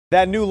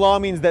That new law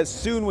means that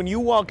soon when you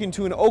walk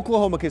into an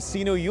Oklahoma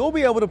casino, you'll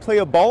be able to play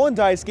a ball and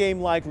dice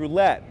game like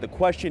roulette. The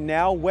question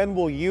now, when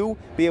will you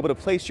be able to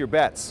place your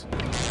bets?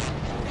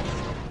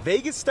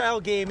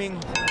 Vegas-style gaming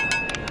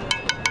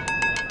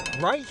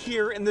right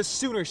here in the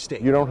Sooner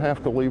State. You don't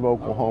have to leave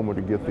Oklahoma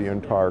to get the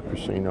entire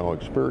casino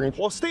experience.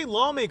 While state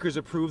lawmakers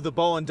approved the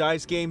ball and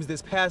dice games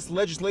this past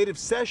legislative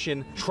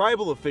session,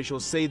 tribal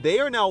officials say they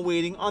are now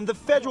waiting on the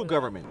federal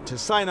government to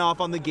sign off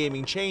on the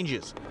gaming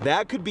changes.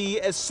 That could be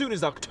as soon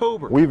as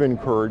October. We've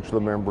encouraged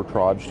the member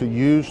tribes to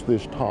use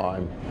this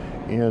time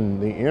in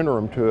the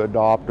interim to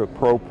adopt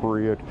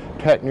appropriate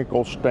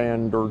technical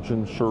standards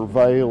and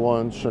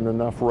surveillance and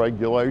enough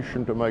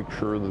regulation to make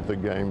sure that the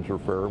games are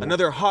fair.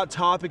 Another hot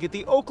topic at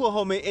the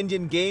Oklahoma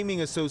Indian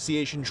Gaming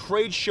Association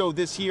trade show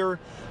this year,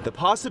 the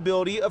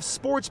possibility of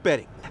sports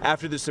betting,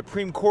 after the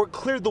Supreme Court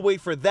cleared the way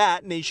for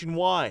that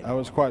nationwide. I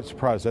was quite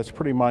surprised. That's a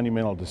pretty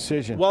monumental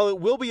decision. While it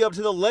will be up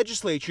to the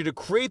legislature to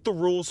create the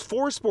rules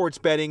for sports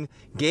betting,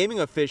 gaming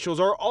officials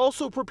are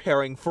also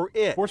preparing for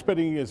it. Sports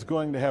betting is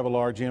going to have a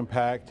large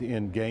impact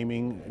in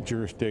gaming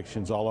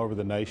jurisdictions all over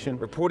the nation.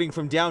 Reporting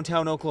from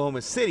downtown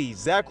Oklahoma City,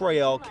 Zach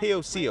Rael,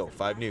 KOCO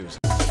 5 News.